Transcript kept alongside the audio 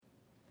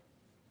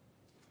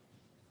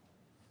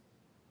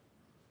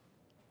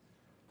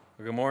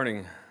Well, good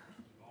morning.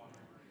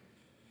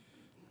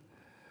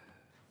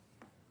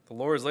 The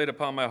Lord has laid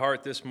upon my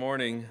heart this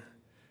morning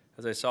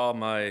as I saw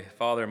my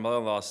father and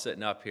mother-in-law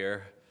sitting up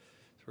here.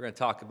 So we're going to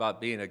talk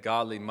about being a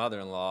godly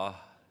mother-in-law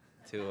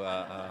to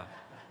a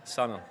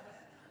son.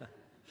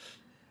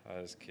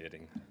 I was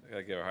kidding. I got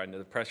to get her hard.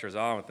 The pressure's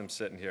on with them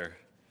sitting here.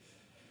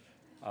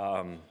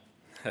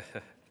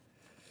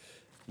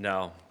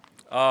 No.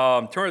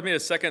 Turn with me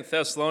to 2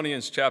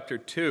 Thessalonians chapter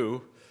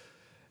 2.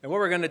 And what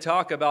we're going to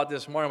talk about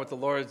this morning, what the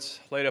Lord's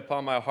laid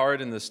upon my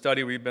heart in the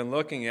study we've been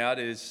looking at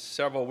is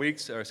it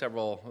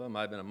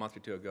might have been a month or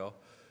two ago,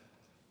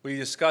 we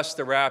discussed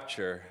the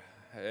rapture.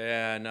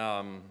 And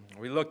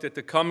we looked at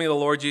the coming of the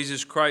Lord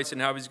Jesus Christ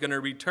and how he's going to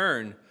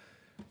return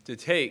to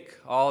take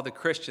all the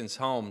Christians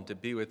home to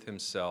be with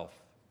himself.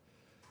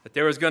 That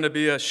there was going to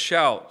be a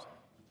shout.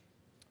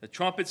 The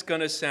trumpet's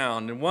going to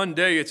sound. And one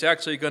day it's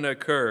actually going to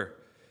occur.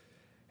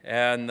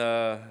 And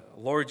the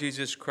Lord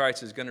Jesus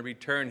Christ is going to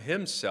return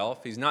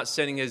himself. He's not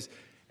sending his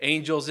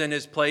angels in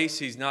his place.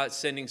 He's not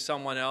sending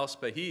someone else,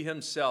 but he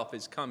himself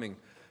is coming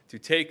to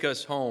take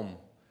us home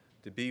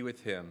to be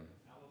with him.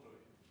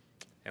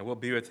 And we'll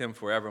be with him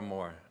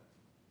forevermore.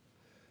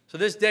 So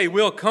this day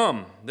will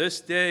come. This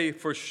day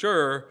for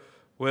sure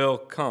will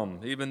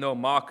come. Even though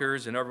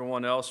mockers and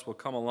everyone else will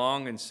come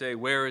along and say,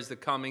 where is the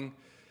coming?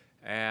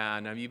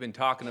 And you've been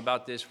talking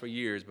about this for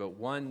years, but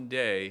one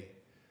day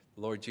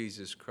Lord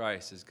Jesus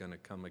Christ is going to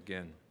come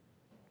again.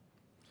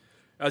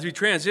 As we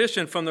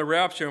transition from the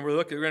rapture, and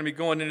we're going to be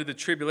going into the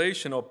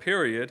tribulational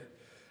period,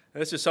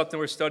 and this is something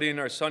we're studying in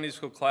our Sunday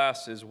school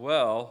class as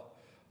well,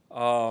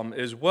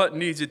 is what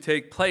needs to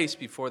take place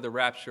before the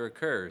rapture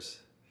occurs.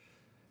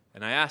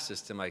 And I asked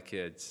this to my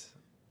kids,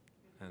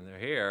 and they're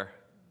here.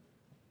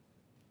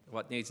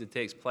 What needs to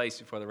take place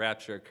before the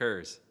rapture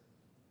occurs?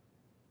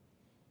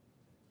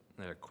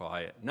 They're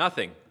quiet.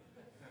 Nothing.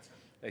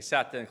 They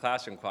sat there in the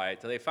classroom quiet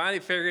till they finally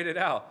figured it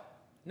out.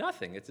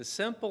 Nothing. It's a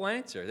simple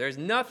answer. There's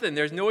nothing.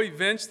 There's no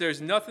events.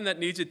 There's nothing that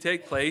needs to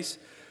take place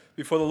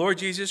before the Lord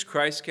Jesus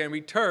Christ can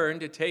return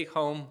to take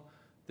home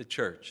the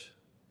church.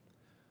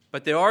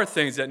 But there are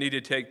things that need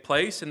to take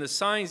place, and the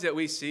signs that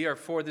we see are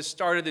for the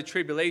start of the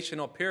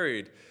tribulational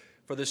period,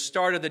 for the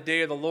start of the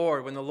day of the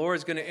Lord, when the Lord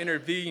is going to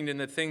intervene in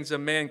the things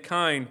of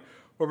mankind,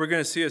 where we're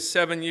going to see a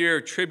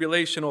 7-year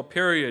tribulational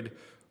period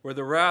where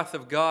the wrath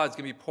of God is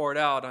going to be poured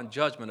out on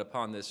judgment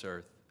upon this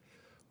earth.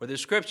 Where the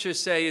scriptures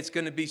say it's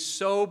going to be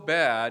so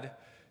bad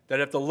that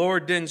if the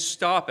Lord didn't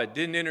stop it,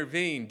 didn't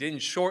intervene, didn't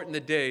shorten the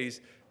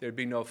days, there'd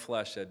be no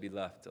flesh that'd be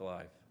left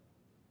alive.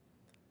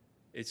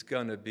 It's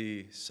going to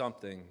be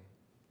something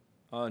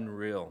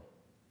unreal.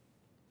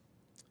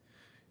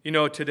 You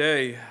know,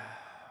 today,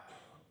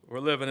 we're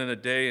living in a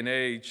day and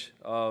age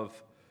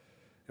of,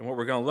 and what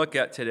we're going to look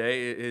at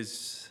today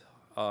is,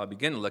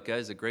 begin to look at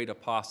is the great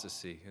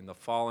apostasy and the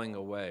falling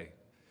away.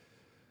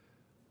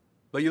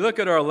 But you look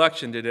at our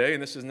election today,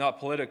 and this is not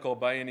political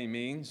by any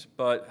means,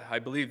 but I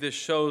believe this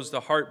shows the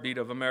heartbeat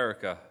of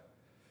America,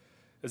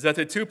 is that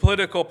the two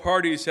political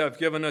parties have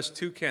given us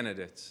two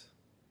candidates.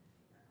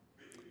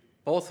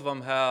 Both of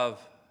them have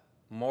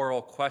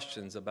moral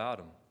questions about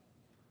them.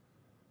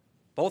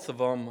 Both of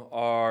them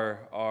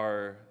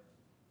are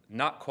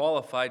not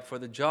qualified for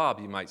the job,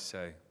 you might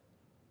say.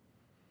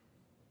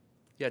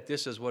 Yet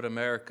this is what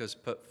America's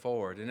put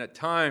forward. And at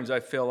times I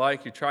feel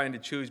like you're trying to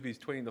choose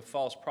between the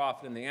false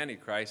prophet and the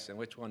Antichrist and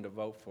which one to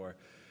vote for.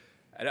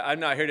 And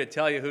I'm not here to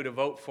tell you who to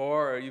vote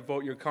for, or you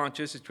vote your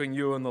conscience between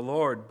you and the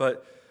Lord.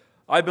 But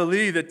I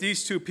believe that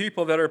these two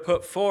people that are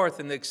put forth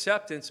in the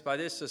acceptance by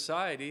this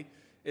society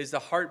is the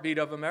heartbeat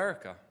of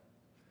America.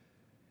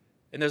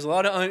 And there's a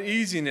lot of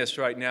uneasiness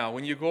right now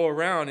when you go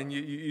around and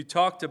you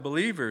talk to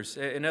believers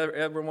and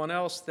everyone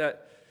else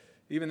that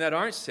even that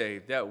aren't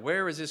saved, that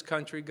where is this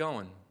country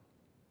going?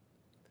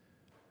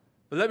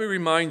 But let me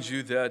remind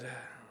you that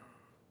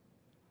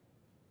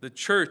the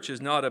church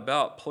is not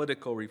about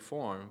political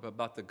reform, but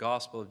about the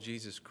gospel of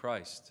Jesus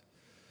Christ.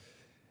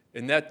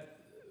 And that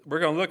we're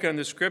going to look at in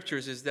the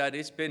scriptures is that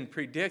it's been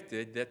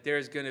predicted that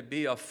there's going to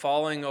be a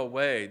falling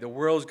away. The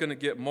world's going to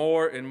get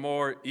more and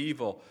more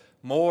evil,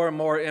 more and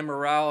more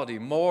immorality,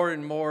 more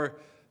and more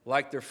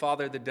like their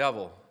father, the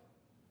devil.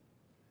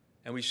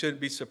 And we shouldn't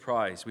be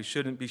surprised. We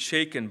shouldn't be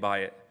shaken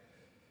by it.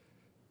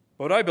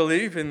 What I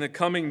believe in the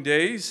coming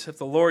days, if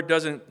the Lord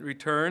doesn't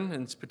return,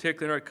 and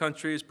particularly in our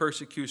country, is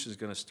persecution is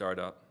going to start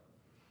up.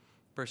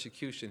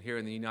 Persecution here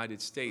in the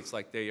United States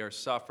like they are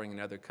suffering in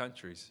other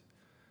countries.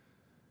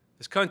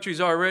 This country's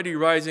already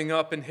rising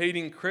up and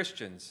hating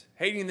Christians,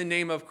 hating the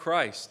name of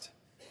Christ.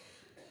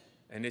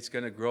 And it's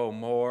going to grow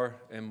more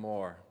and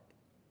more.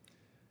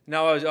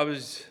 Now, I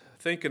was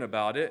thinking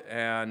about it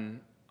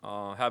and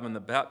having the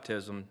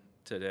baptism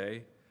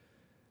today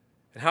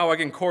and how I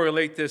can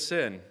correlate this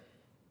in.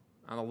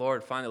 And the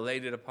Lord finally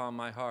laid it upon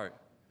my heart.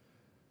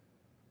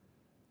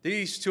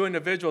 These two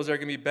individuals that are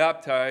going to be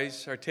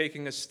baptized are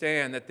taking a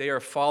stand that they are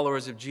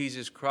followers of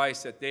Jesus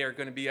Christ, that they are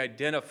going to be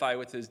identified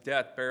with his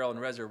death, burial, and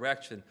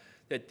resurrection,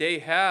 that they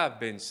have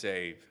been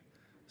saved.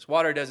 This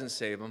water doesn't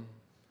save them.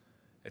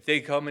 If they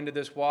come into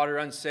this water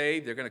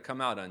unsaved, they're going to come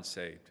out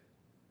unsaved.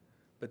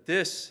 But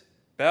this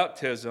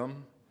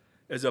baptism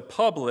is a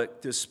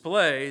public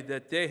display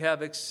that they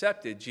have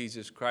accepted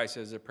Jesus Christ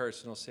as their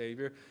personal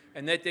Savior,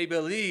 and that they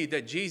believe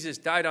that Jesus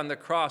died on the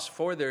cross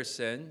for their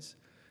sins,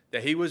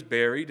 that he was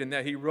buried, and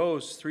that he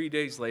rose 3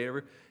 days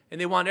later.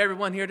 And they want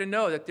everyone here to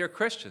know that they're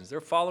Christians,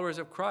 they're followers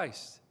of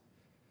Christ.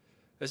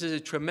 This is a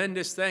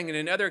tremendous thing. And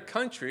in other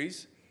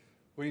countries,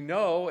 we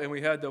know, and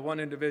we had the one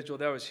individual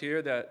that was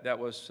here that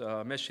was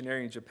a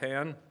missionary in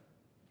Japan.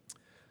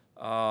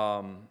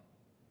 And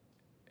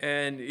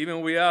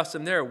even we asked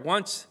them there,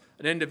 once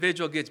an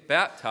individual gets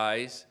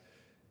baptized,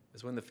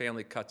 is when the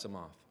family cuts them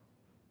off.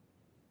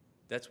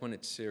 That's when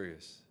it's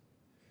serious.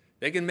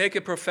 They can make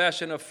a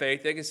profession of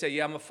faith. They can say,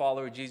 yeah, I'm a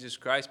follower of Jesus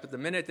Christ. But the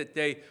minute that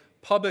they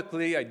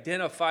publicly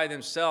identify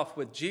themselves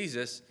with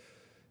Jesus,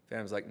 the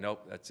family's like,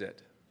 nope, that's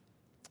it.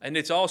 And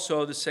it's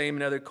also the same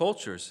in other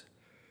cultures.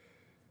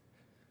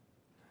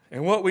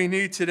 And what we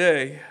need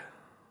today,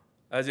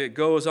 as it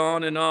goes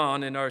on in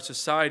our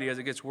society, as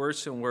it gets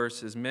worse and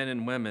worse, is men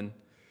and women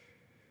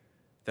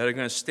that are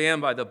going to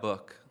stand by the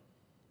book,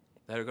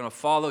 that are going to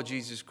follow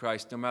Jesus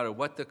Christ no matter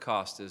what the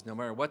cost is, no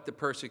matter what the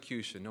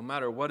persecution, no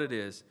matter what it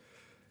is,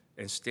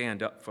 and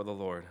stand up for the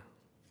Lord.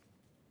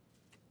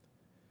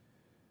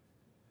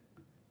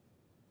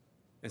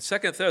 In 2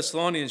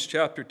 Thessalonians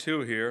chapter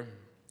 2 here,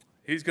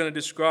 he's going to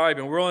describe,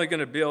 and we're only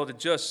going to be able to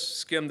just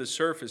skim the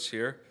surface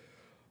here,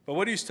 but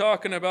what he's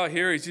talking about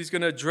here is he's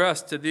going to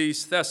address to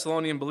these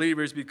Thessalonian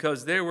believers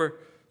because they were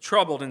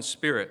troubled in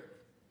spirit.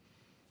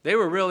 They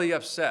were really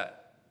upset.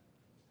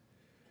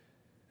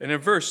 And in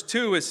verse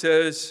 2 it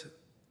says,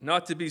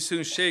 not to be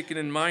soon shaken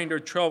in mind or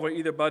troubled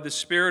either by the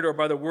Spirit or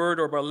by the word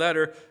or by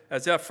letter,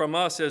 as if from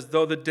us, as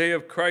though the day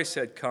of Christ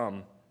had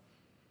come.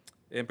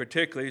 And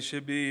particularly, it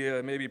should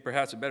be maybe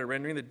perhaps a better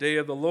rendering, the day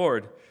of the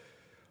Lord.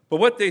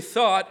 But what they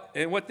thought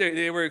and what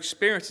they were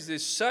experiencing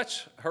is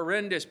such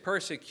horrendous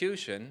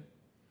persecution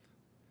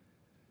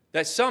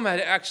that some had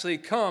actually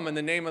come in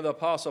the name of the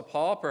Apostle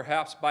Paul,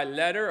 perhaps by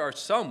letter or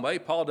some way.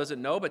 Paul doesn't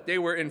know, but they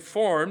were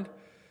informed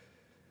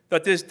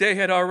that this day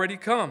had already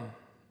come.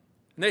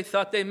 And they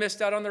thought they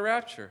missed out on the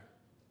rapture.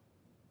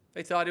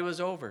 They thought it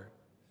was over.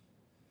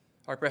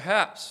 Or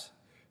perhaps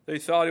they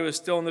thought it was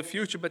still in the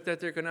future, but that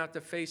they're going to have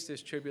to face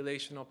this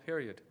tribulational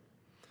period.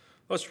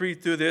 Let's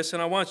read through this,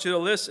 and I want you to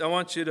listen. I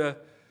want you to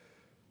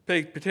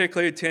pay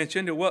particular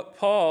attention to what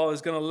Paul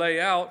is going to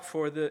lay out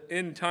for the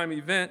end-time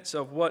events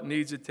of what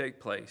needs to take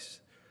place.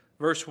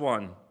 Verse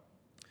 1.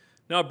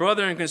 Now,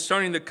 brethren,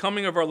 concerning the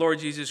coming of our Lord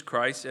Jesus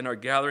Christ and our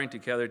gathering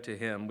together to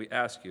him, we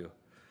ask you,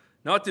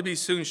 not to be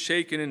soon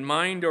shaken in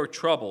mind or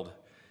troubled,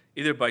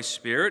 either by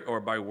spirit or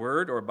by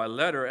word or by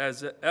letter,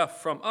 as if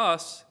from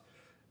us,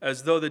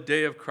 as though the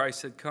day of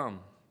Christ had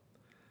come.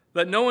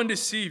 Let no one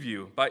deceive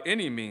you by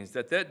any means,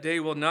 that day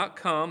will not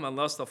come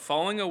unless the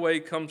falling away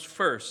comes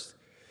first,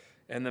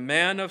 and the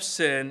man of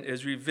sin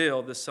is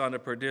revealed, the son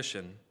of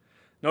perdition.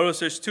 Notice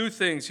there's two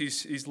things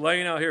he's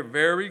laying out here,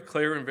 very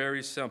clear and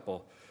very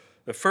simple.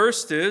 The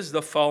first is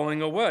the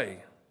falling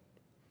away.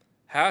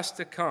 Has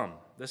to come.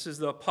 This is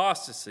the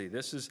apostasy.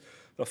 This is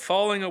the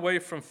falling away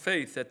from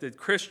faith, that the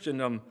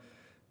Christendom,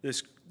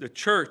 the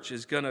church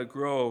is going to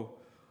grow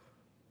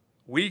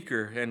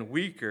weaker and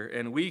weaker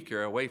and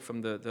weaker away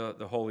from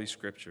the Holy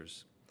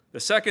Scriptures. The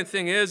second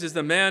thing is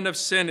the man of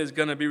sin is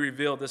going to be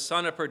revealed, the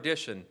son of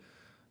perdition.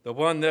 The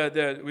one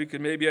that we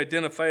could maybe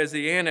identify as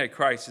the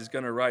Antichrist is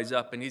going to rise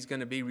up, and he's going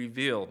to be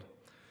revealed.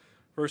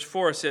 Verse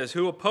 4 says,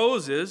 who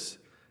opposes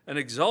and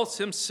exalts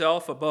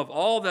himself above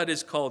all that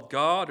is called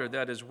God or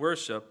that is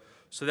worship,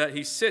 so that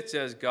he sits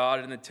as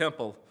God in the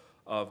temple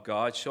of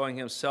God, showing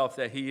himself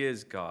that he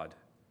is God.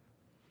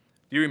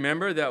 Do you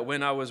remember that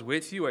when I was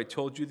with you, I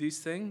told you these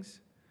things?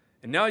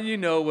 And now you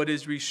know what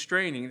is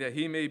restraining, that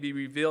he may be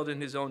revealed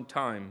in his own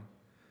time.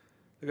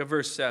 Look at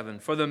verse 7.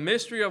 For the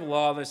mystery of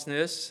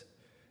lawlessness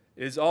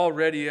is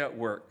already at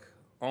work.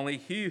 Only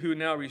he who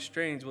now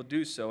restrains will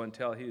do so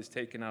until he is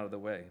taken out of the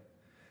way.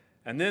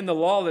 And then the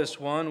lawless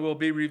one will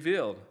be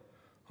revealed,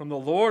 whom the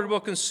Lord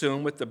will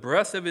consume with the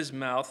breath of his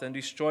mouth and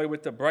destroy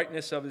with the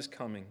brightness of his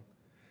coming.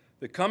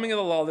 The coming of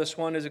the lawless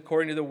one is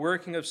according to the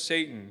working of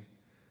Satan,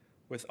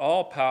 with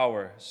all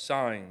power,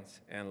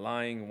 signs, and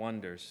lying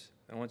wonders.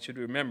 I want you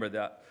to remember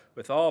that.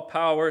 With all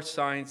power,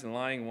 signs, and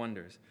lying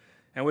wonders.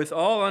 And with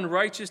all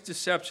unrighteous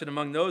deception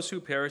among those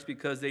who perish,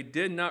 because they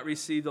did not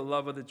receive the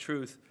love of the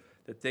truth,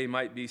 that they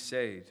might be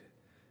saved.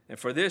 And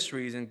for this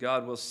reason,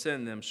 God will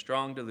send them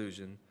strong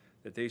delusion,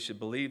 that they should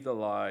believe the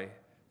lie,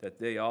 that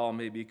they all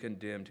may be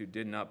condemned who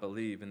did not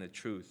believe in the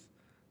truth,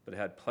 but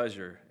had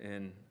pleasure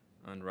in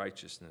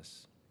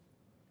unrighteousness.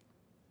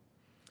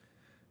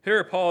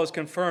 Here Paul is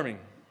confirming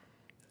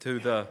to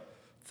the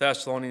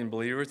Thessalonian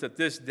believers that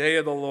this day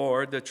of the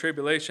Lord, the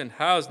tribulation,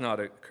 has not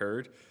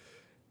occurred,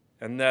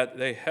 and that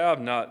they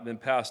have not been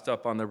passed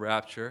up on the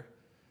rapture.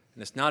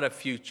 And it's not a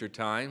future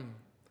time,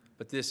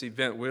 but this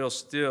event will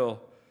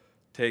still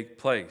take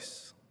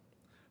place.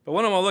 But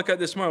what I want to look at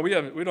this morning,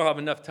 we don't have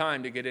enough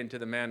time to get into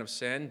the man of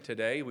sin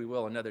today. We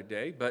will another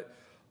day. But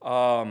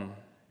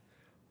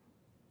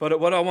But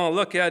what I want to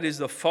look at is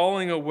the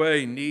falling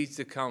away needs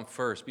to come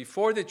first.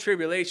 Before the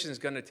tribulation is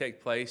going to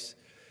take place,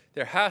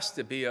 there has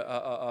to be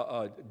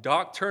a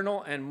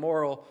doctrinal and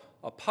moral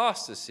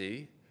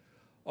apostasy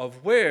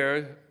of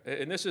where,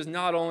 and this is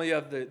not only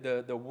of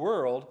the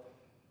world,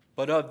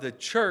 but of the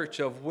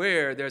church, of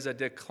where there's a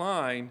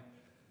decline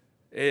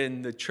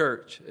in the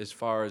church as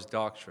far as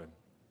doctrine.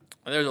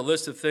 And there's a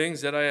list of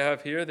things that I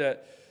have here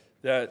that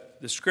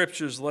the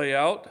scriptures lay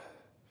out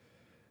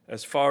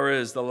as far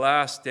as the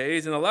last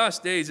days. And the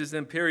last days is the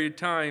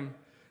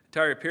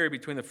entire period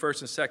between the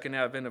first and second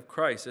advent of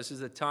Christ. This is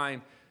the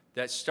time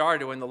that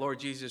started when the Lord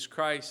Jesus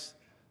Christ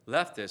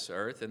left this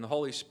earth and the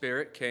Holy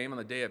Spirit came on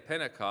the day of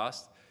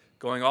Pentecost,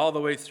 going all the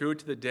way through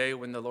to the day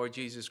when the Lord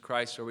Jesus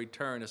Christ will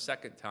return a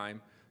second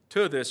time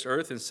to this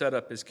earth and set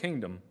up his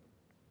kingdom.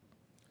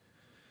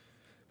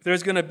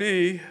 There's going to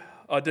be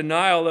a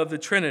denial of the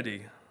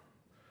Trinity,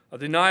 a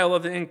denial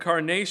of the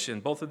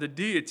incarnation, both of the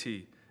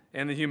deity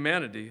and the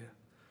humanity,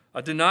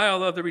 a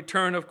denial of the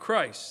return of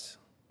Christ.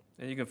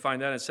 And you can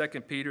find that in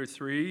 2 Peter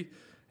 3,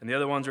 and the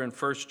other ones are in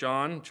 1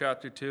 John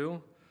chapter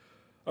 2.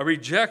 A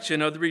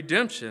rejection of the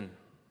redemption,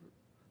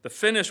 the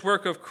finished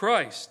work of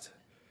Christ,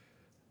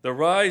 the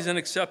rise and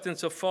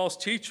acceptance of false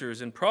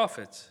teachers and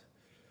prophets,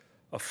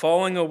 a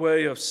falling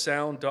away of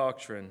sound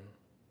doctrine.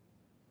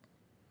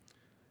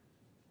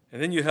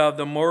 And then you have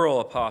the moral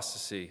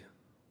apostasy,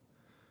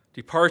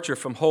 departure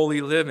from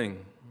holy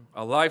living,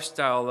 a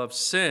lifestyle of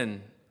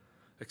sin,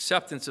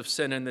 acceptance of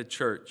sin in the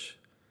church,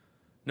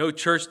 no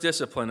church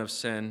discipline of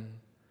sin,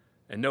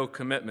 and no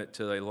commitment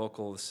to a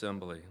local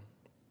assembly.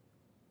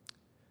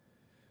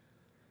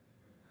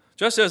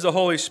 Just as the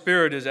Holy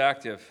Spirit is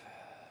active,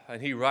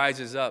 and he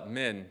rises up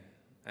men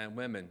and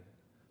women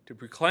to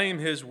proclaim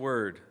his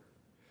word,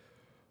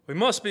 we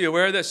must be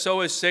aware that so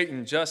is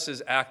Satan just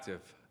as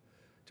active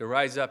to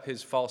rise up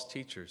his false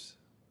teachers,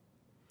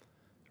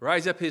 to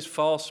rise up his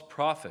false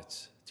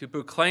prophets, to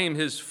proclaim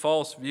his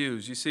false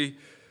views. You see,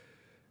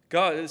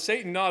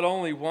 Satan not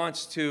only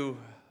wants to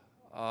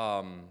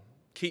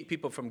keep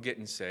people from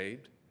getting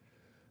saved,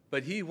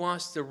 but he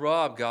wants to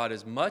rob God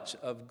as much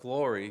of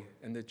glory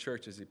in the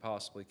church as he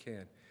possibly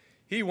can.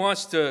 He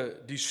wants to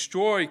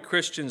destroy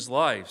Christians'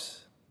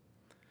 lives.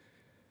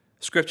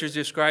 Scripture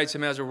describes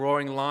him as a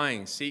roaring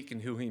lion, seeking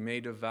who he may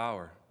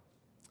devour.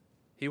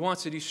 He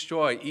wants to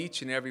destroy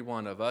each and every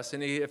one of us,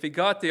 and if he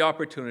got the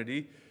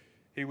opportunity,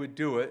 he would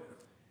do it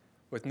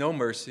with no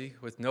mercy,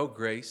 with no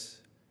grace,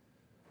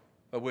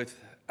 but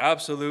with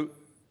absolute,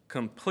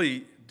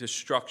 complete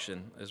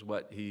destruction is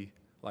what he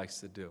likes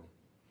to do.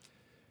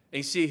 And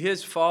you see,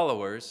 his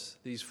followers,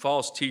 these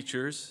false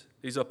teachers,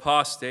 these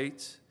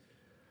apostates,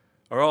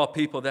 are all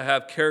people that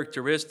have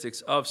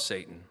characteristics of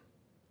Satan,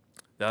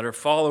 that are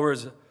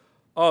followers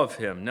of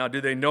him. Now,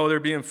 do they know they're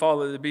being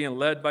followed, they're being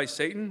led by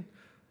Satan?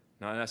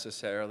 Not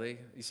necessarily.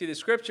 You see, the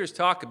scriptures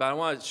talk about, I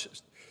want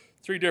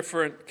three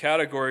different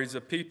categories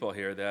of people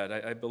here that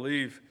I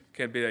believe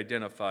can be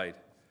identified.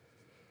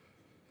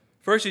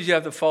 First is you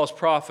have the false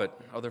prophet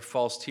or the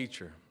false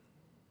teacher.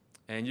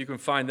 And you can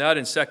find that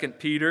in 2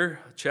 Peter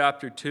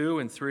chapter 2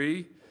 and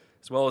 3,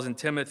 as well as in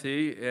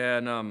Timothy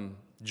and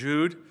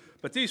Jude.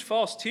 But these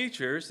false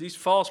teachers, these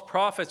false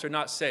prophets are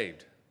not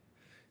saved.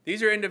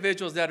 These are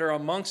individuals that are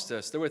amongst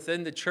us. They're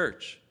within the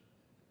church.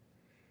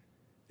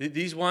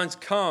 These ones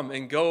come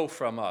and go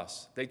from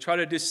us. They try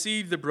to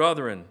deceive the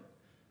brethren.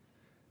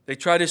 They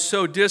try to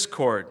sow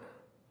discord.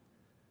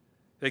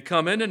 They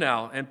come in and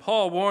out. And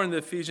Paul warned the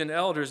Ephesian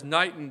elders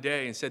night and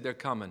day and said they're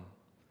coming.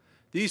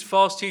 These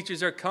false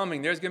teachers are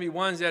coming. There's going to be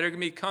ones that are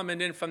going to be coming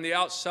in from the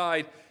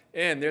outside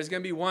in. There's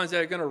going to be ones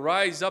that are going to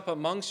rise up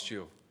amongst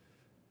you.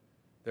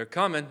 They're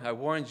coming. I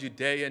warned you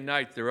day and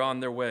night. They're on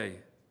their way.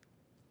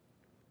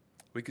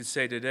 We could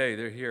say today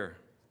they're here.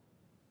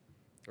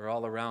 They're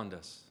all around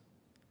us.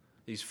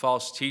 These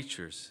false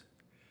teachers.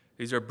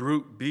 These are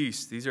brute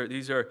beasts. These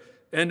are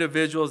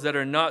individuals that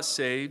are not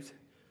saved,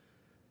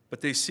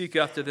 but they seek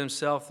after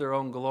themselves their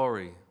own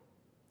glory,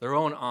 their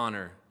own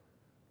honor,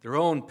 their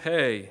own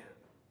pay.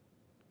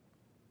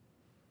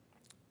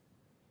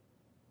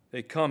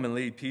 They come and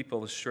lead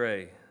people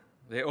astray.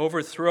 They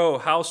overthrow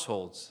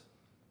households.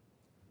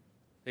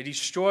 They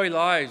destroy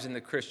lives in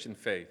the Christian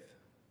faith.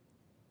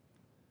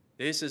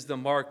 This is the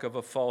mark of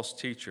a false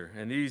teacher,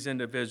 and these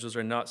individuals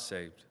are not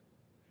saved.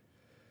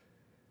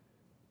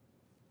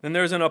 Then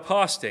there's an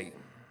apostate,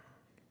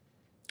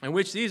 in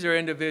which these are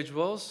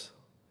individuals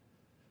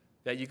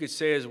that you could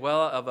say as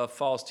well of a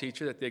false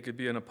teacher, that they could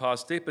be an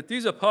apostate. But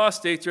these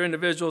apostates are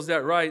individuals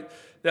that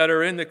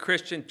are in the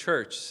Christian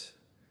church.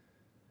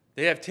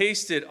 They have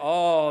tasted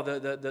all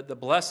the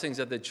blessings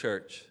of the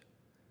church.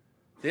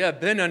 They have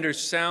been under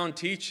sound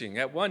teaching.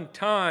 At one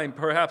time,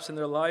 perhaps in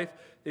their life,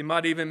 they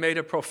might even made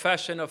a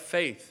profession of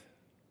faith.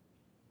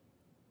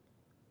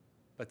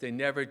 But they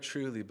never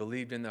truly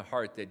believed in their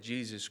heart that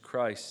Jesus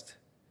Christ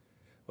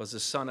was the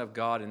Son of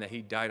God and that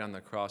he died on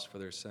the cross for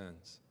their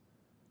sins.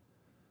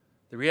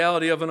 The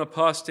reality of an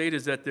apostate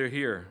is that they're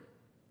here.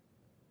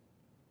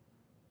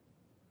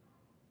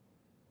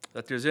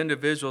 That there's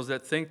individuals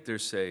that think they're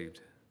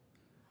saved,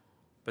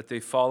 but they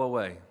fall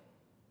away.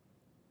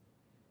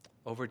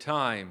 Over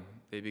time,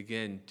 they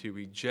begin to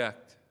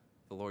reject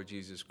the Lord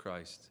Jesus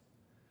Christ.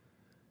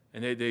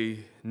 And they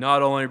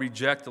not only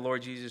reject the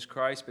Lord Jesus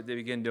Christ, but they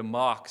begin to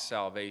mock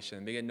salvation,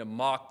 they begin to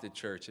mock the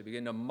church, they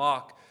begin to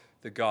mock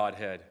the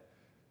Godhead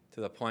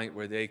to the point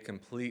where they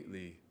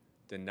completely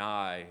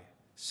deny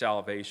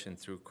salvation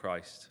through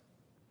Christ.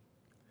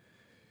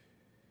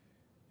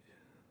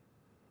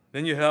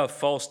 Then you have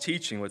false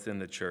teaching within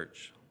the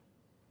church.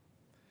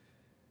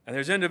 And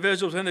there's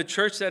individuals in the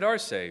church that are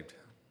saved.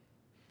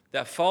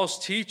 That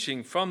false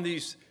teaching from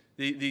these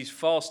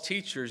false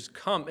teachers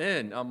come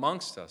in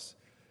amongst us.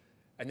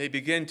 And they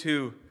begin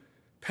to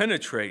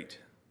penetrate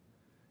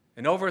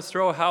and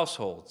overthrow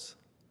households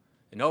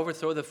and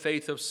overthrow the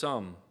faith of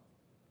some.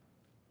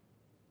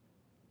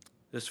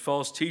 This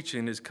false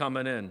teaching is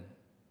coming in.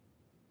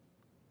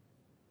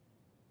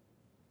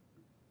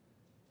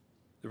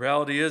 The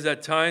reality is,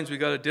 at times, we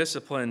got to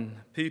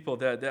discipline people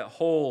that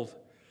hold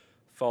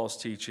false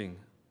teaching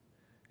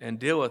and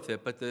deal with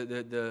it. But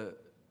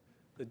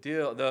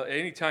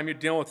anytime you're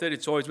dealing with it,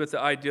 it's always with the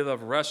idea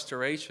of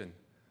restoration.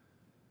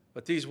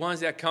 But these ones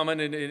that come in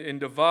and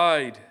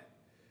divide,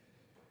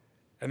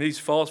 and these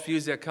false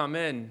views that come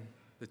in,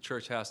 the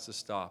church has to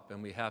stop,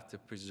 and we have to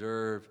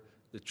preserve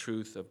the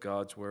truth of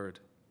God's word.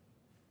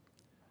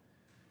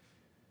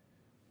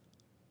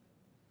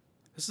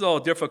 This is all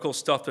difficult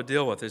stuff to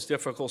deal with. It's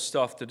difficult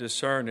stuff to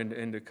discern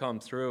and to come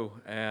through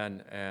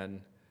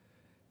and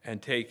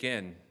take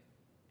in.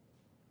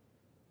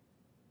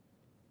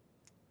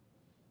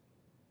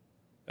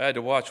 I had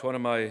to watch one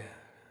of my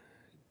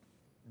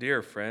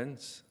dear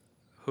friends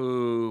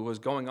who was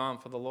going on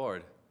for the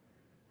Lord.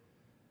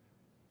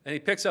 And he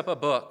picks up a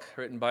book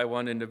written by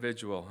one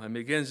individual and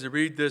begins to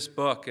read this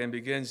book and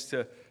begins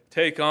to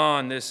take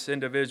on this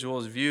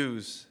individual's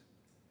views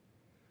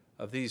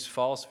of these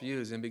false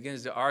views and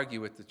begins to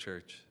argue with the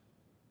church.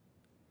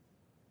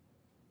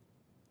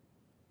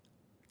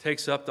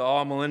 Takes up the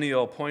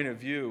all-millennial point of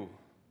view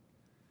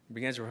and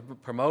begins to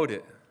promote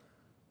it.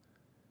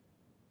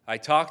 I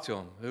talked to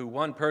him, who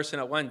one person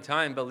at one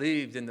time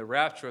believed in the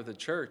rapture of the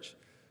church,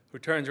 who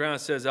turns around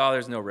and says,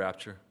 there's no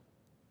rapture.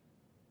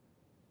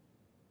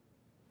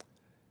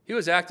 He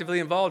was actively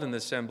involved in the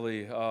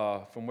assembly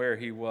from where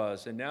he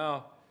was. And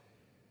now,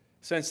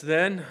 since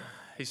then,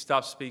 he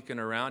stopped speaking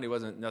around. He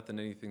wasn't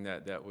anything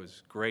that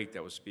was great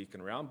that was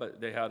speaking around,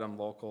 but they had him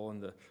local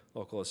in the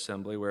local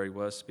assembly where he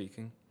was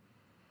speaking.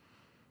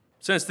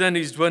 Since then,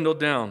 he's dwindled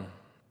down.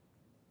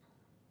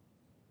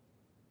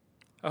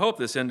 I hope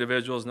this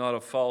individual is not a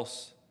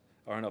false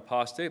or an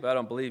apostate, but I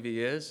don't believe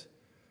he is.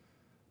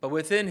 But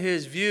within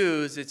his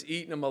views, it's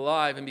eaten him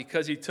alive. And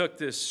because he took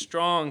this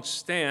strong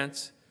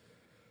stance,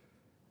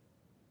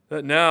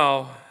 that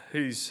now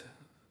he's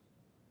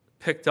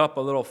picked up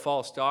a little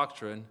false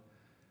doctrine,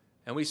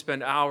 and we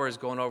spend hours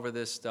going over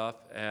this stuff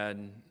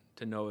and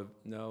to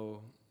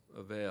no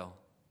avail.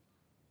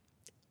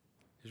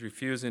 He's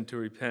refusing to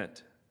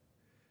repent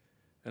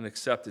and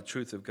accept the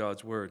truth of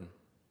God's word.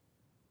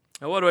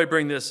 Now, why do I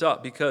bring this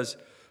up? Because,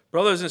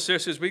 brothers and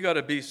sisters, we got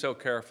to be so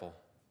careful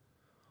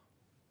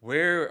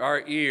where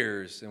our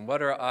ears and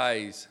what our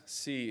eyes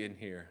see and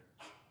hear.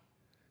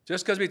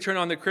 Just because we turn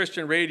on the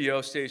Christian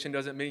radio station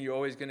doesn't mean you're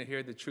always going to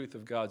hear the truth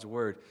of God's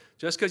word.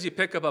 Just because you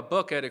pick up a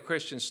book at a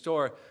Christian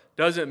store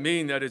doesn't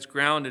mean that it's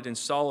grounded and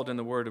solid in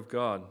the word of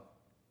God.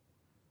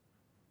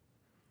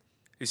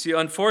 You see,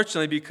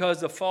 unfortunately,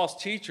 because the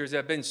false teachers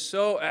have been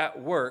so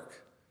at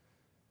work,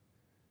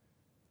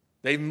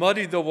 they've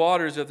muddied the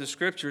waters of the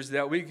scriptures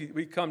that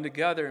we come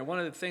together. And one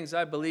of the things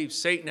I believe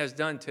Satan has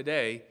done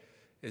today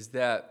is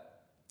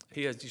that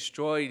he has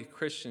destroyed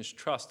Christians'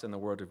 trust in the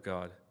word of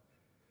God.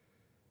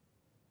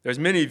 There's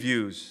many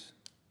views.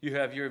 You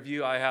have your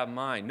view, I have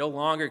mine. No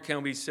longer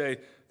can we say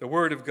the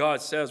word of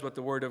God says what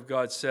the word of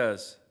God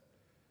says.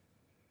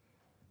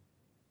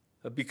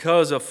 But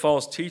because of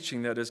false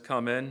teaching that has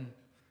come in,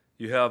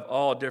 you have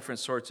all different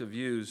sorts of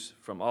views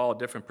from all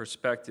different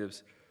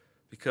perspectives,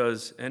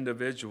 because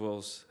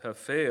individuals have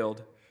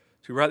failed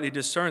to rightly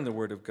discern the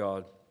word of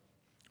God.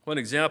 One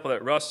example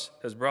that Russ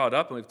has brought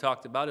up and we've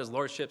talked about is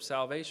lordship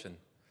salvation.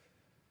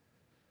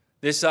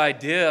 This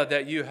idea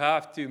that you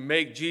have to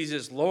make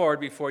Jesus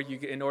Lord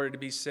in order to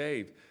be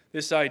saved.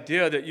 This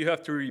idea that you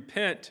have to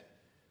repent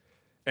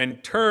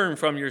and turn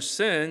from your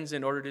sins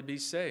in order to be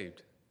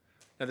saved.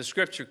 Now, the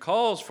scripture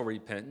calls for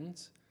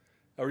repentance.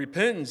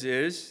 Repentance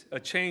is a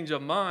change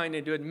of mind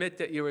and to admit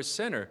that you're a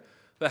sinner.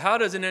 But how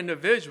does an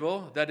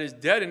individual that is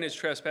dead in his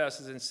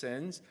trespasses and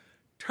sins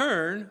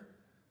turn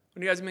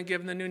when he hasn't been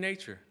given the new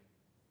nature?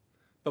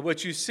 But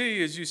what you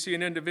see is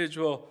an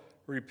individual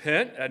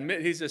repent,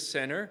 admit he's a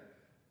sinner,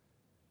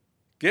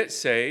 get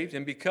saved,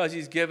 and because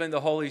he's given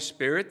the Holy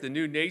Spirit, the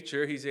new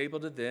nature, he's able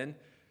to then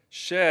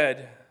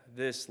shed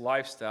this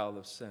lifestyle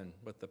of sin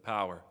with the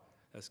power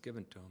that's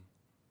given to him.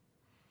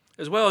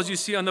 As well as you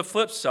see on the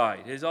flip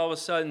side, is all of a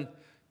sudden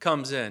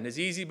comes in, is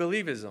easy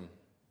believism.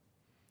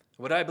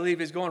 What I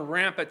believe is going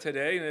rampant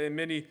today in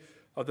many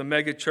of the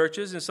mega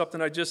churches, and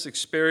something I just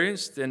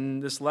experienced in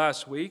this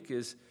last week,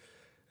 is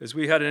is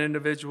we had an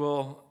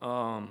individual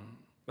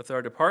with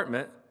our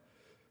department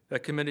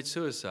that committed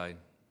suicide,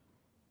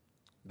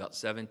 about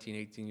 17,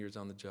 18 years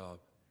on the job.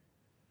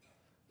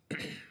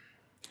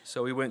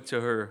 So we went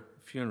to her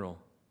funeral.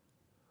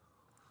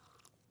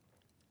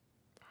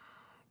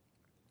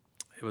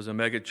 It was a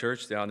mega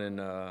church down in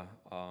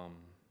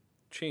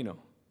Chino.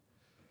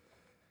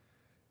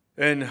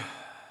 And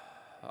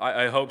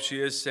I hope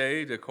she is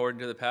saved. According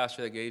to the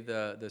pastor that gave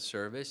the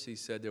service, he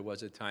said there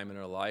was a time in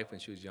her life when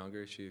she was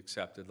younger, she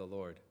accepted the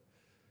Lord.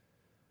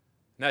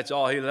 And that's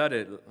all he let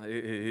it.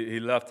 He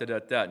left it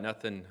at that,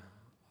 nothing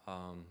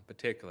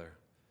particular.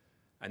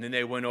 And then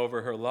they went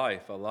over her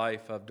life, a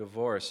life of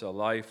divorce, a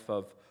life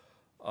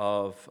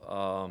of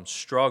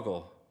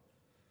struggle.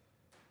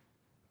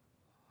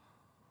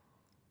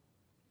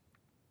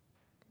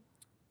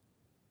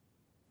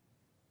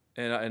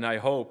 And I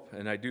hope,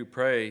 and I do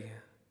pray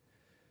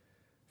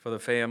for the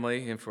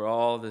family and for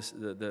all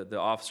the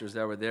officers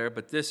that were there.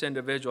 But this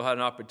individual had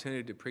an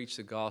opportunity to preach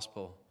the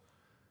gospel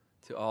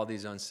to all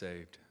these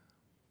unsaved.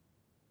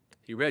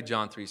 He read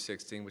John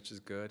 3:16, which is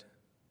good.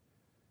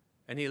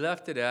 And he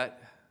left it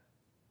at,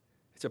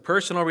 it's a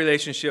personal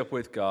relationship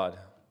with God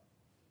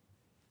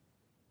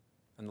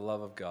and the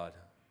love of God.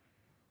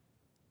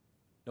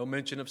 No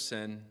mention of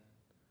sin,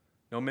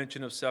 no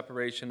mention of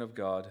separation of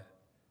God.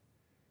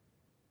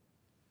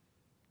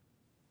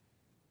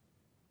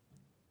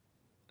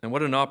 And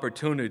what an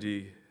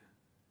opportunity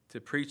to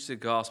preach the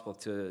gospel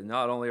to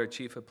not only our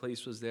chief of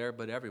police was there,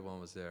 but everyone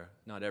was there.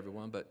 Not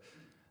everyone, but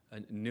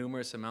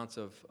numerous amounts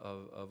of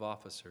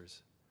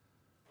officers.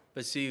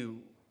 But see,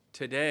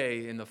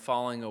 today in the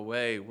falling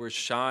away, we're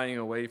shying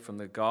away from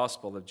the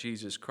gospel of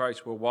Jesus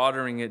Christ. We're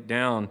watering it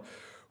down.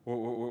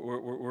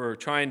 We're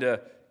trying to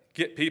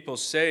get people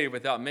saved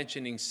without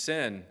mentioning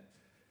sin.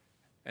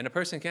 And a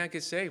person can't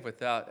get saved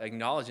without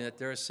acknowledging that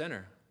they're a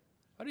sinner.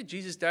 Why did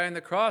Jesus die on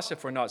the cross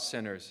if we're not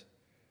sinners?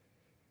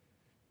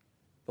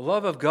 The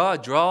love of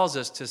God draws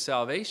us to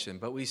salvation,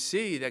 but we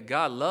see that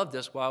God loved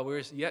us while we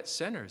were yet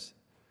sinners.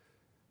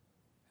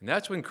 And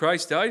that's when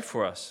Christ died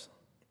for us.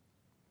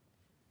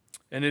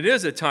 And it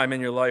is a time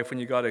in your life when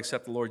you got to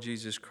accept the Lord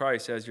Jesus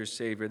Christ as your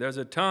Savior. There's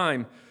a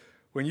time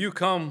when you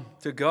come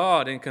to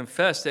God and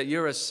confess that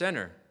you're a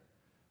sinner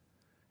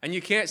and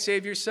you can't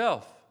save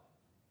yourself.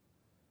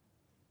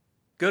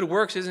 Good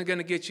works isn't going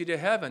to get you to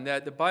heaven.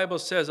 That the Bible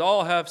says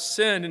all have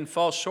sinned and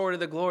fall short of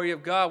the glory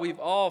of God. We've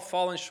all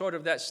fallen short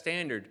of that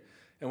standard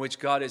in which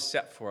God has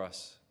set for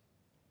us.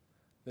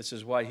 This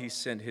is why he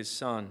sent his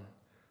Son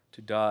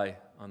to die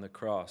on the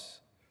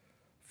cross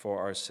for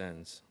our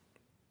sins.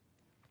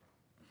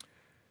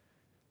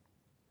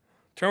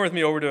 Turn with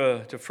me over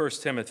to 1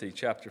 Timothy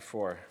chapter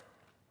 4.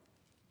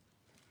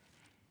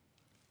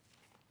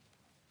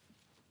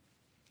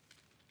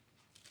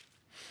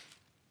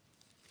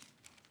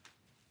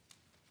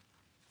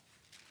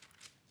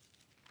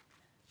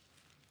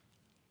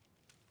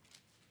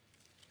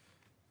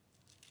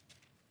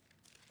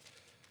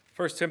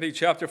 First Timothy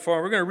chapter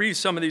 4. We're going to read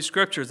some of these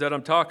scriptures that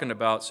I'm talking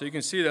about so you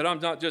can see that I'm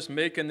not just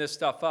making this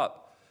stuff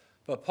up.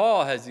 But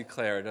Paul has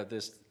declared of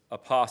this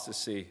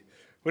apostasy.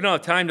 We don't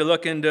have time to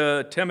look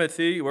into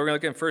Timothy. We're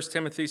going to look in 1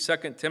 Timothy,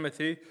 2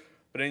 Timothy.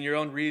 But in your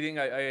own reading,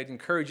 I'd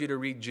encourage you to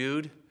read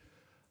Jude,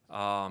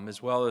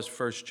 as well as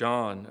 1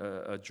 John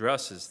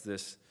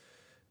addresses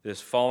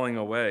this falling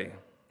away.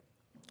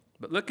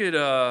 But look at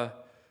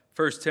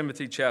 1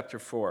 Timothy chapter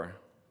 4.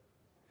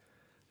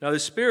 Now the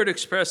Spirit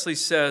expressly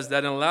says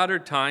that in latter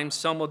times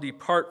some will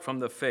depart from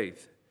the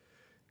faith,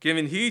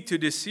 giving heed to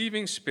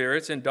deceiving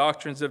spirits and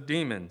doctrines of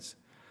demons,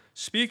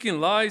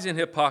 speaking lies and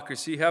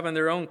hypocrisy, having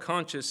their own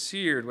conscience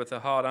seared with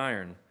a hot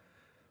iron,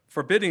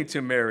 forbidding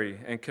to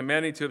marry and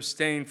commanding to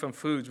abstain from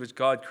foods which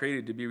God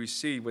created to be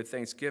received with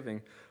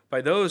thanksgiving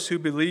by those who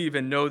believe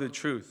and know the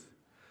truth.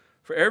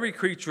 For every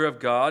creature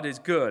of God is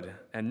good,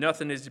 and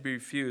nothing is to be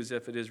refused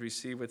if it is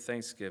received with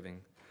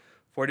thanksgiving.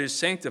 For it is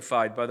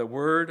sanctified by the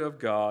word of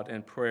God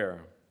and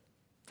prayer.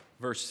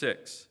 Verse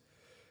 6.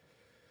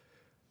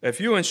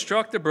 If you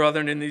instruct the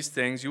brethren in these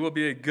things, you will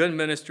be a good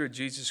minister of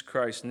Jesus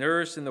Christ,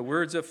 nourished in the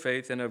words of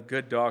faith and of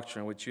good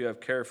doctrine, which you have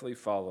carefully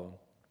followed.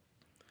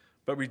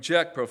 But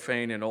reject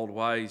profane and old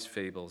wise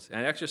fables,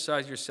 and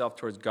exercise yourself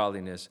towards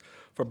godliness.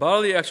 For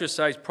bodily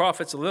exercise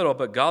profits a little,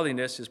 but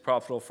godliness is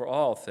profitable for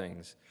all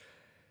things,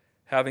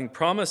 having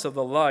promise of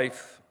the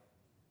life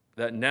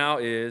that now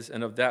is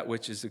and of that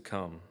which is to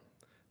come.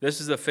 This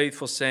is a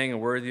faithful saying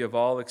and worthy of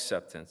all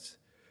acceptance.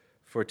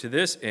 For to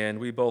this end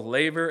we both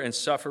labor and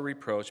suffer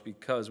reproach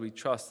because we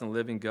trust in the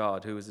living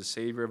God, who is the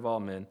Savior of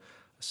all men,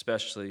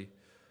 especially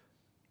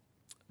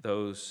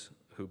those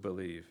who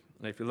believe.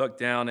 And if you look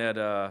down at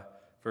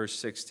verse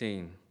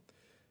 16,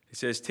 he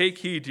says, take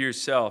heed to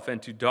yourself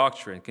and to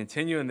doctrine.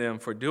 Continue in them,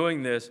 for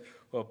doing this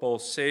will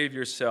both save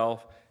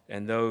yourself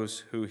and those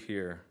who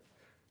hear.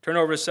 Turn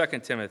over to 2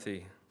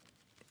 Timothy.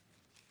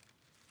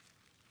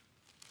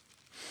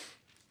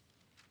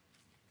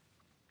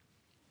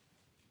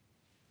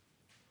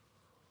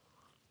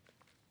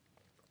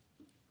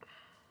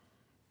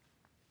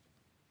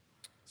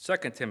 2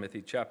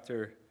 Timothy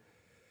chapter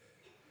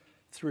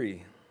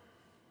 3.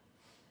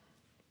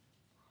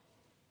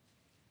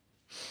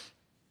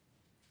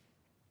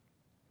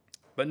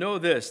 But know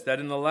this, that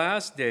in the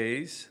last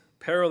days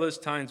perilous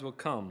times will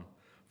come.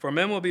 For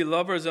men will be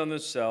lovers of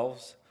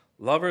themselves,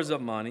 lovers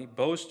of money,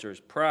 boasters,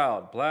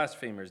 proud,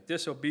 blasphemers,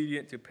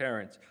 disobedient to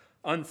parents,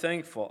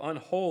 unthankful,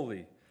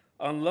 unholy,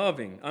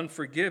 unloving,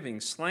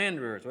 unforgiving,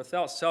 slanderers,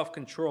 without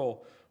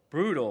self-control,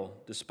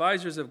 brutal,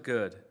 despisers of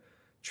good,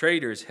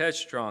 traitors,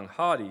 headstrong,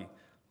 haughty,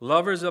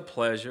 lovers of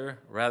pleasure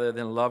rather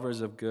than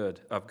lovers of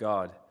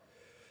God,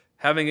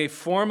 having a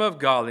form of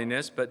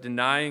godliness but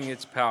denying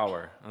its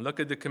power. And look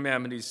at the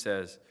commandment he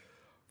says,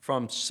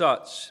 from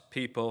such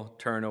people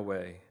turn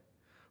away.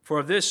 For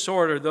of this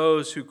sort are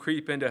those who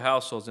creep into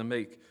households and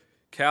make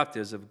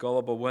captives of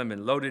gullible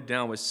women, loaded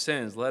down with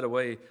sins, led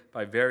away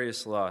by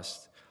various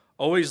lusts,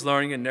 always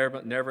learning and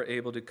never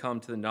able to come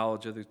to the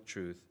knowledge of the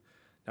truth.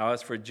 Now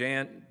as for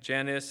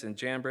Jannes and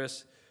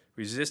Jambres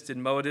resisted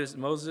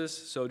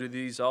Moses, so do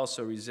these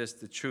also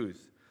resist the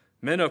truth.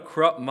 Men of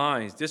corrupt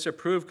minds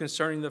disapprove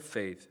concerning the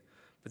faith,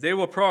 but they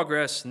will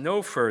progress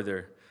no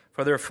further,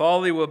 for their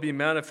folly will be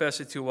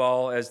manifested to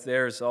all, as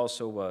theirs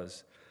also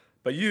was.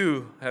 But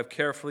you have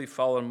carefully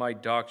followed my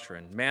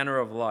doctrine, manner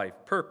of life,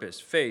 purpose,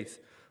 faith,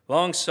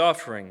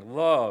 long-suffering,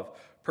 love,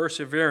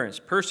 perseverance,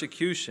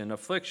 persecution,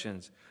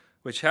 afflictions,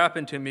 which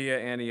happened to me at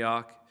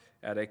Antioch,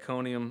 at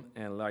Iconium,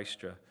 and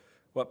Lystra.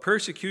 What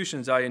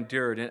persecutions I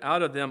endured, and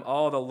out of them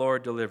all the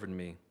Lord delivered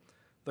me.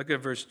 Look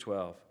at verse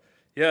 12.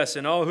 Yes,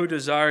 and all who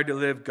desire to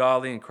live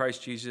godly in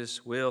Christ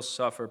Jesus will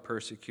suffer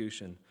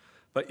persecution.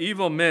 But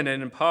evil men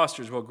and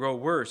impostors will grow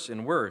worse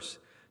and worse,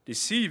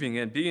 deceiving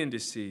and being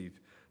deceived.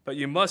 But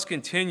you must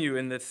continue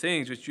in the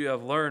things which you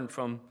have learned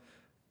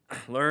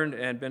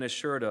and been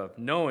assured of,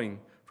 knowing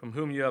from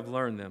whom you have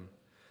learned them.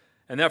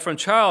 And that from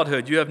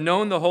childhood you have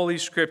known the Holy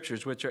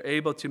Scriptures, which are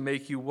able to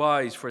make you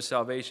wise for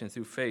salvation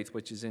through faith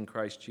which is in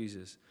Christ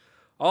Jesus.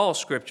 All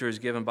Scripture is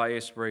given by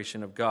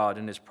inspiration of God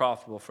and is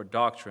profitable for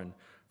doctrine,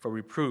 for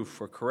reproof,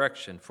 for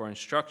correction, for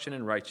instruction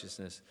in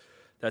righteousness,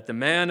 that the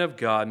man of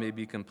God may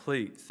be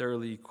complete,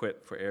 thoroughly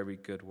equipped for every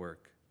good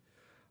work.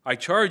 I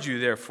charge you,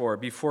 therefore,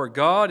 before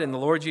God and the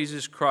Lord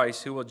Jesus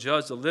Christ, who will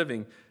judge the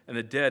living and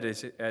the dead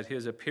at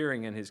his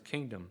appearing in his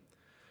kingdom.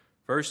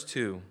 Verse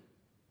 2,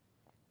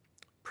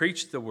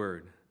 preach the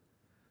word.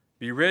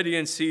 Be ready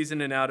in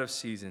season and out of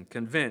season.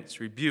 Convince,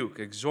 rebuke,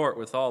 exhort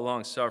with all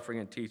longsuffering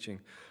and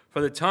teaching.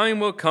 For the time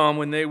will come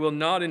when they will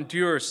not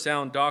endure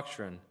sound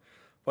doctrine,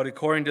 but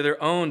according to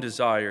their own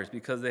desires,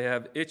 because they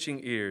have itching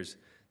ears,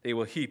 they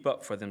will heap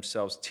up for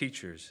themselves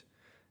teachers.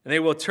 And they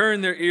will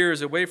turn their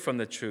ears away from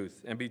the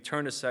truth and be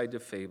turned aside to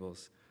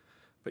fables.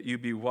 But you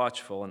be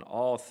watchful in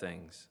all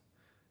things.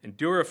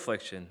 Endure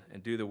affliction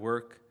and do the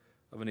work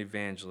of an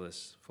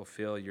evangelist.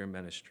 Fulfill your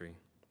ministry.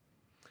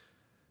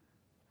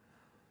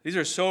 These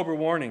are sober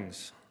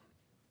warnings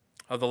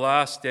of the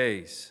last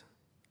days,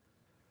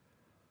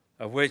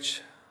 of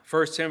which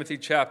 1 Timothy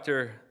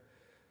chapter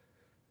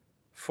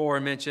 4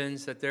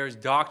 mentions that there is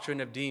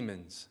doctrine of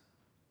demons.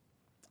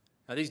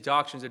 Now, these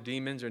doctrines of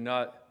demons are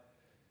not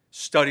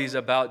studies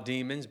about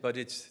demons, but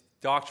it's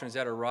doctrines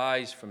that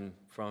arise from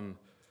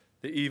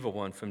the evil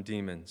one, from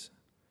demons.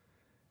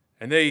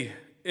 And they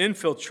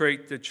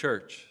infiltrate the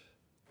church,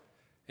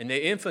 and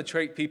they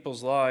infiltrate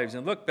people's lives.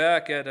 And look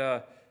back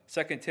at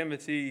 2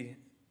 Timothy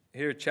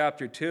here,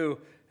 chapter 2,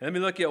 and let me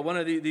look at one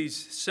of these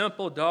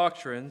simple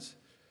doctrines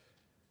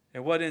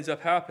and what ends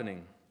up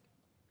happening.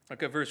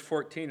 Look at verse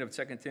 14 of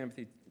 2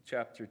 Timothy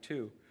chapter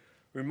 2.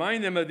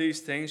 Remind them of these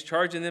things,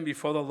 charging them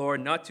before the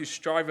Lord not to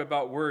strive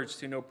about words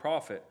to no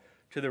profit,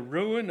 to the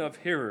ruin of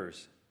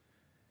hearers.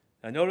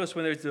 Now notice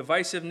when there's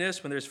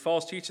divisiveness, when there's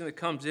false teaching that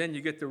comes in,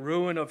 you get the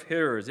ruin of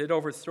hearers. It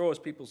overthrows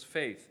people's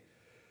faith.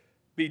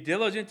 Be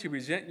diligent to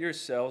present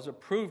yourselves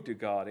approved to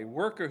God, a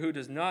worker who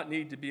does not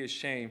need to be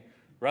ashamed,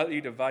 rightly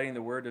dividing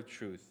the word of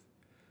truth.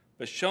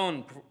 But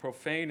shun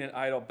profane and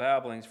idle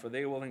babblings, for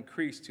they will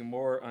increase to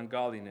more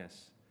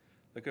ungodliness.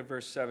 Look at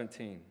verse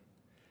 17.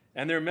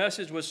 And their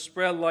message was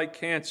spread like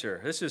cancer.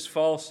 This is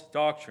false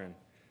doctrine,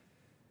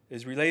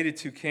 is related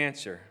to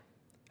cancer.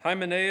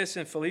 Hymenaeus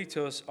and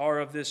Philetus are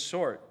of this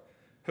sort,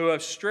 who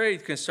have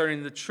strayed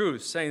concerning the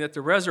truth, saying that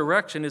the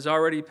resurrection is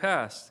already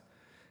past,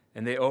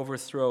 and they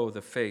overthrow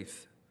the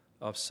faith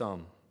of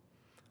some.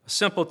 A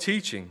simple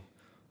teaching,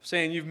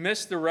 saying you've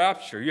missed the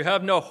rapture, you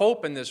have no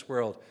hope in this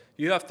world,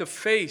 you have to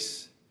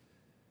face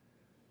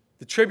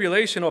the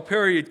tribulational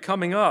period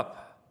coming up,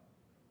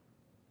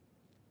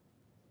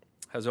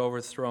 has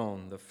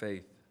overthrown the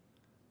faith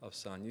of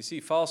some. You see,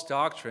 false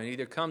doctrine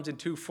either comes in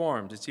two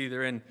forms. It's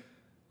either in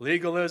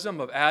legalism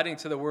of adding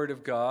to the Word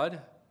of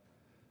God,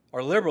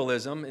 or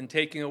liberalism in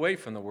taking away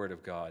from the Word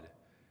of God.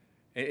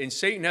 And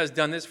Satan has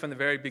done this from the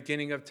very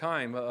beginning of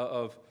time,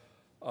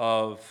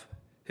 of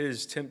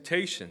his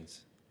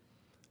temptations,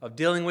 of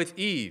dealing with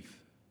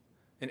Eve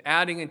and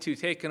adding into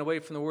taking away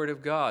from the Word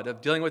of God, of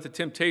dealing with the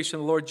temptation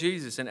of the Lord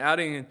Jesus and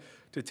adding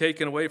to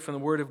taking away from the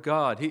Word of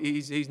God.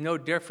 He's no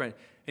different.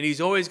 And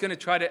he's always going to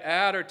try to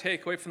add or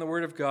take away from the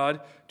Word of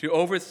God to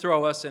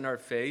overthrow us in our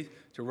faith,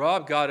 to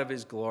rob God of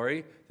his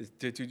glory,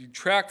 to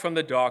detract from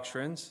the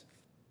doctrines.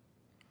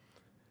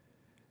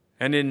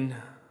 And in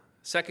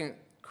 2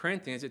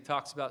 Corinthians, it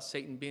talks about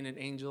Satan being an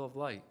angel of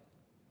light.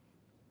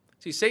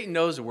 See, Satan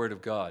knows the Word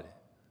of God.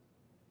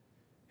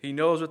 He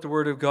knows what the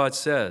Word of God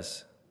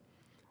says.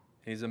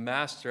 He's a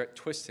master at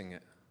twisting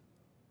it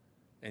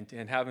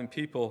and having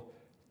people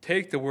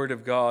take the Word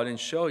of God and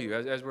show you.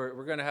 As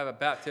we're going to have a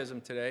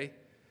baptism today,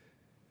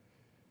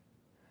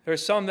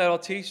 there's some that will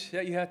teach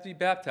that you have to be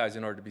baptized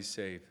in order to be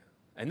saved.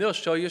 And they'll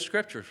show you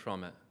scriptures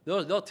from it.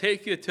 They'll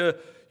take you to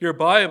your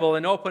Bible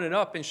and open it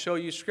up and show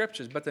you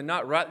scriptures, but they're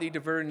not rightly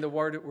diverting the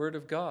Word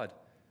of God.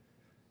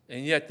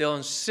 And yet they'll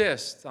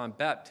insist on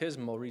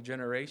baptismal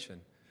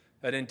regeneration,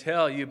 that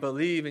until you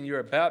believe and you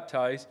are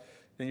baptized,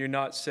 then you're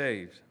not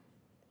saved.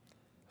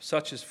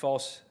 Such is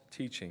false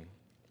teaching.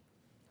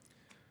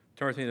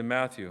 Turn with me to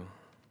Matthew.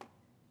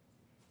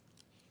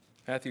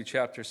 Matthew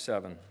chapter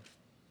 7.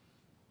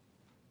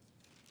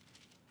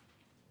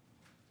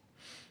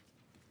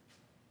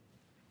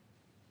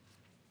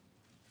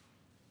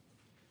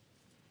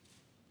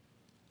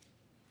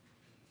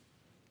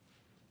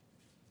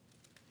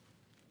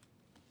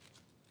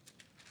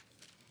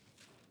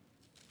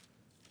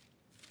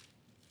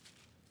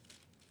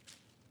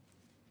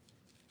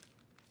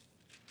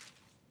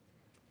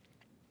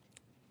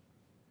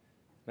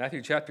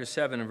 Matthew chapter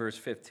 7 and verse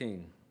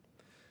 15.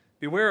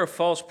 Beware of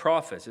false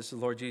prophets. This is the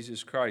Lord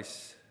Jesus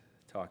Christ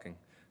talking.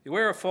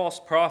 Beware of false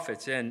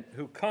prophets and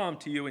who come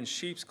to you in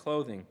sheep's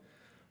clothing,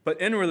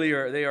 but inwardly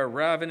they are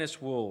ravenous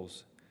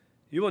wolves.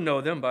 You will know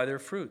them by their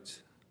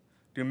fruits.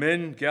 Do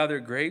men gather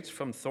grapes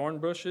from thorn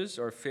bushes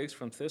or figs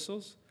from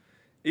thistles?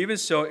 Even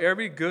so,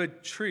 every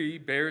good tree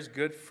bears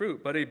good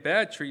fruit, but a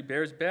bad tree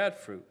bears bad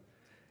fruit.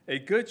 A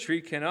good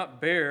tree cannot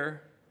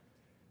bear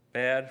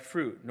bad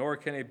fruit, nor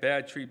can a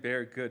bad tree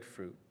bear good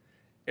fruit.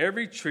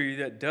 Every tree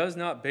that does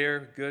not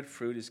bear good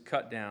fruit is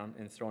cut down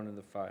and thrown in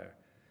the fire.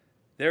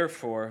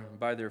 Therefore,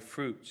 by their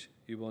fruits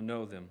you will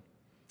know them.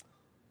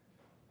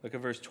 Look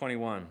at verse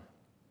 21.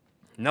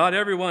 Not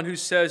everyone who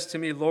says to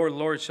me, Lord,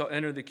 Lord, shall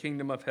enter the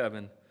kingdom of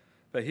heaven,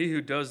 but he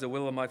who does the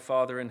will of my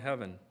Father in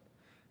heaven.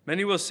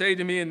 Many will say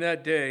to me in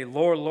that day,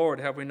 Lord, Lord,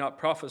 have we not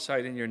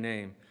prophesied in your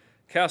name,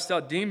 cast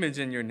out demons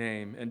in your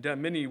name, and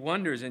done many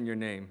wonders in your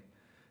name?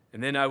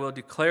 And then I will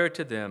declare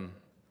to them,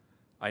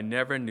 I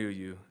never knew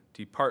you.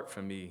 Depart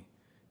from me,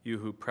 you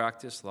who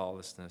practice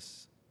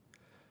lawlessness.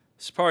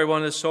 This is probably one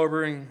of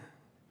the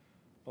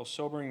most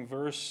sobering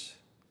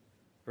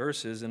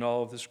verses in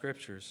all of the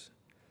Scriptures.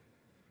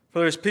 For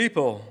there's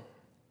people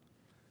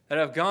that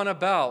have gone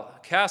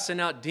about casting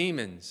out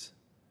demons,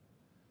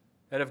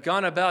 that have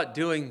gone about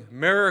doing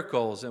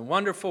miracles and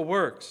wonderful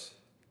works.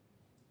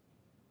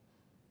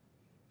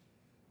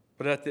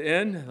 But at the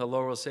end, the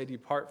Lord will say,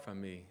 Depart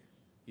from me,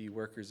 ye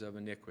workers of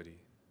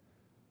iniquity.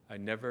 I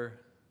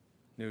never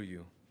knew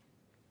you.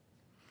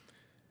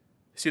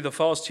 See, the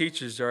false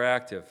teachers are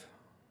active,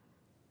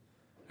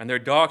 and their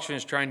doctrine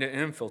is trying to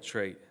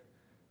infiltrate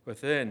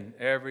within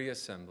every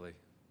assembly.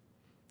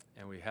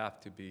 And we have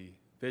to be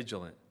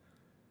vigilant,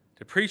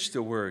 to preach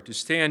the word, to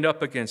stand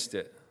up against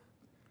it,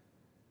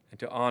 and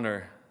to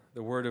honor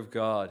the word of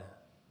God,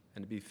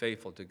 and to be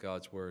faithful to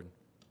God's word.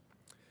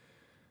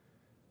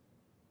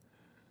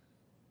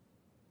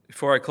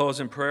 Before I close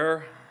in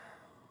prayer,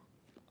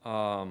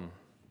 we're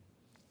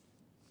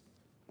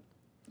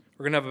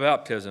going to have a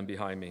baptism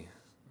behind me.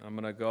 I'm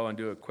going to go and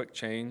do a quick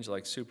change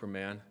like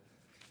Superman.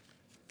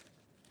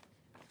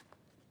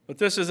 But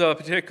this is a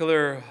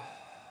particular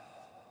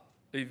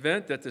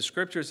event that the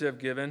Scriptures have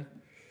given,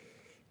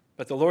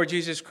 but the Lord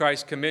Jesus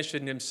Christ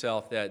commissioned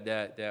himself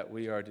that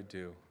we are to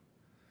do.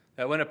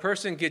 That when a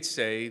person gets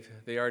saved,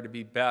 they are to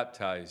be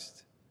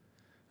baptized.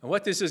 And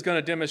what this is going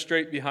to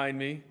demonstrate behind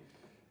me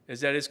is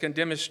that it's going to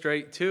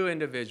demonstrate two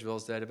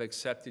individuals that have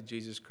accepted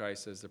Jesus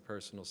Christ as their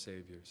personal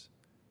saviors.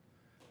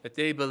 That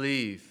they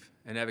believe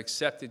and have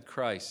accepted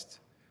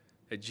Christ,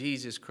 that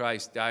Jesus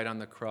Christ died on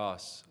the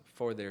cross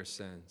for their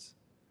sins,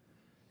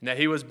 and that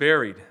he was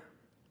buried.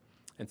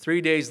 And 3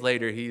 days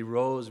later, he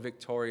rose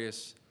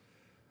victorious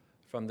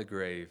from the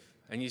grave.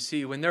 And you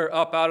see, when they're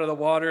up out of the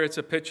water, it's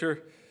a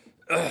picture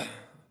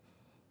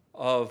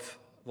of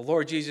the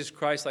Lord Jesus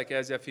Christ, like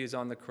as if he is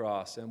on the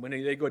cross. And when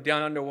they go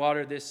down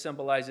underwater, this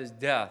symbolizes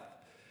death.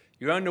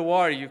 You're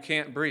underwater, you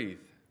can't breathe.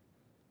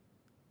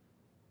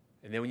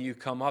 And then when you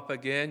come up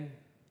again,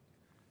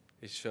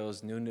 it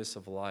shows newness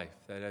of life,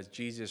 that as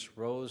Jesus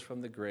rose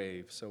from the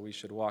grave, so we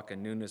should walk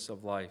in newness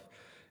of life.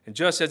 And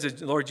just as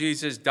the Lord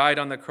Jesus died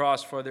on the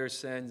cross for their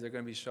sins, they're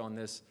going to be shown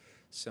this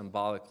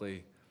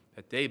symbolically,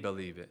 that they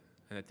believe it,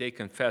 and that they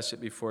confess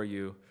it before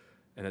you,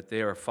 and that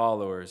they are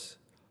followers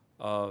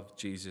of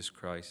Jesus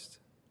Christ.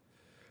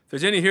 If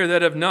there's any here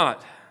that have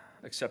not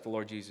accepted the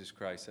Lord Jesus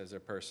Christ as their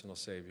personal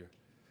Savior,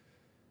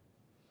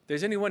 if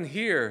there's anyone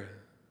here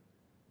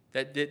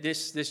that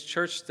this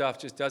church stuff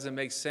just doesn't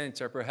make sense,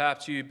 or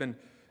perhaps you've been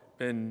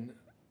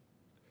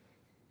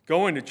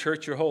going to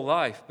church your whole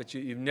life, but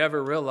you've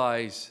never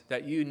realized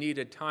that you need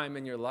a time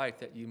in your life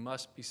that you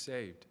must be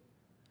saved,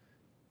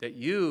 that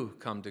you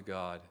come to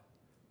God,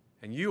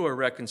 and you are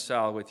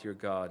reconciled with your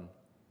God.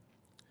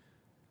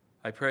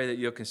 I pray that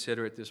you'll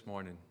consider it this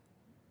morning.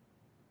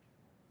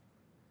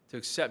 to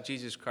accept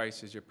Jesus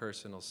Christ as your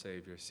personal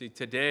Savior. See,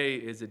 today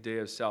is the day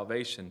of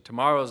salvation.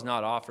 Tomorrow is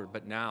not offered,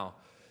 but now.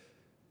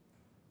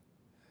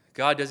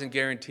 God doesn't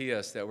guarantee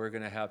us that we're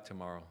going to have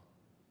tomorrow.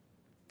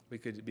 We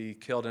could be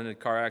killed in a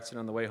car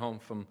accident on the way home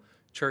from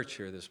church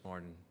here this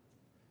morning.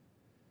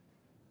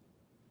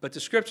 But the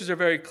scriptures are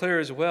very clear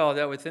as well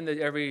that within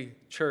every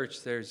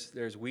church there's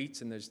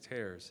wheats and there's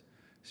tares.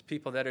 There's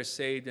people that are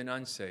saved and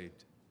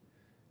unsaved.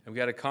 And we've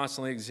got to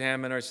constantly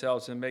examine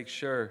ourselves and make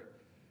sure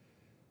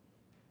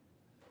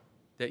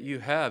that you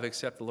have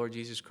accepted the Lord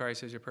Jesus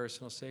Christ as your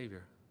personal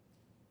Savior.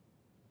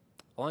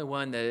 Only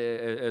one that,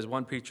 as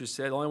one preacher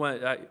said, the only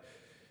one that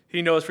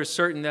he knows for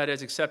certain that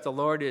has accepted the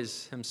Lord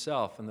is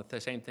himself. And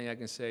the same thing I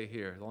can say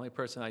here. The only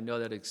person I know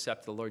that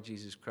accepted the Lord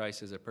Jesus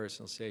Christ as a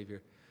personal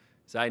Savior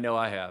is I know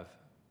I have.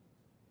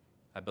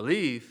 I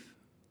believe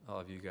all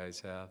of you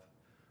guys have.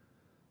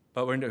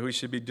 But we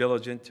should be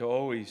diligent to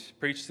always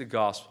preach the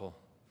gospel.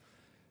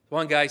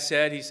 One guy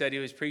said he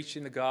was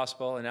preaching the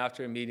gospel, and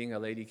after a meeting, a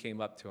lady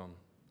came up to him.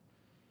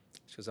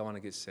 She goes, I want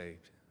to get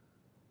saved.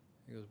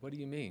 He goes, what do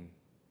you mean?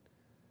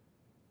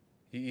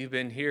 You've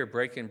been here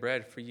breaking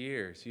bread for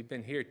years. You've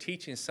been here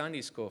teaching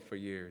Sunday school for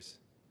years.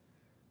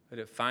 But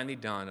it finally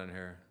dawned on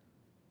her,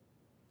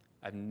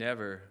 I've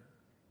never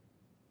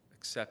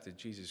accepted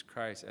Jesus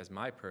Christ as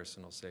my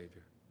personal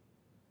Savior.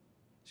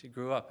 She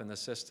grew up in the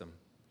system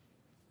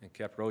and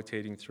kept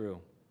rotating through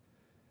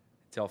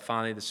until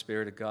finally the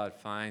Spirit of God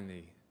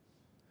finally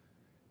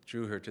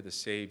drew her to the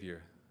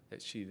Savior,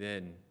 that she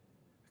then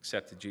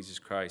accepted Jesus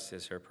Christ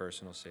as her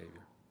personal Savior.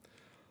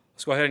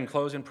 Let's go ahead and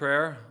close in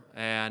prayer,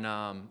 and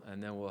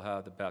then we'll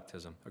have the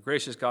baptism. Our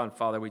gracious God and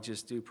Father, we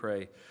just do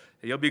pray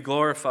that you'll be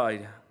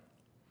glorified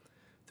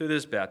through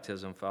this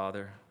baptism,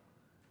 Father,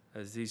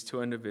 as these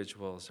two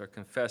individuals are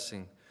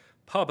confessing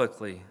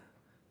publicly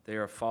they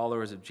are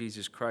followers of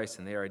Jesus Christ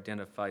and they are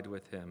identified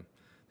with him,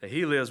 that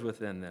he lives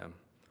within them.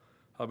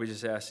 Lord, we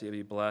just ask that you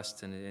be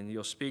blessed, and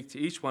you'll speak to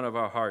each one of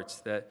our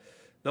hearts, that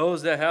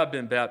those that have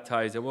been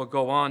baptized, that will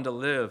go on to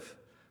live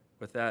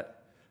with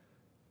that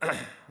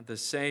the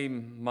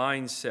same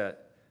mindset,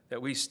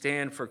 that we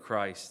stand for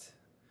Christ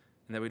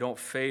and that we don't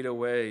fade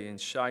away in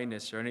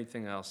shyness or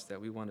anything else, that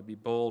we want to be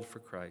bold for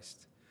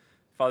Christ.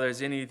 Father,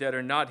 as any that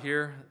are not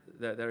here,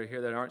 that are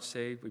here that aren't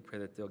saved, we pray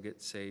that they'll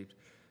get saved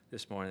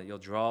this morning, that you'll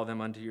draw them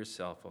unto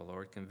yourself, O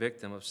Lord. Convict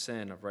them of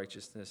sin, of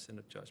righteousness, and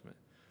of judgment.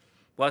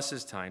 Bless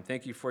this time.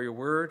 Thank you for your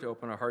word.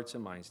 Open our hearts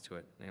and minds to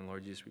it. In the name of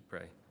Lord Jesus we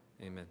pray.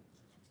 Amen.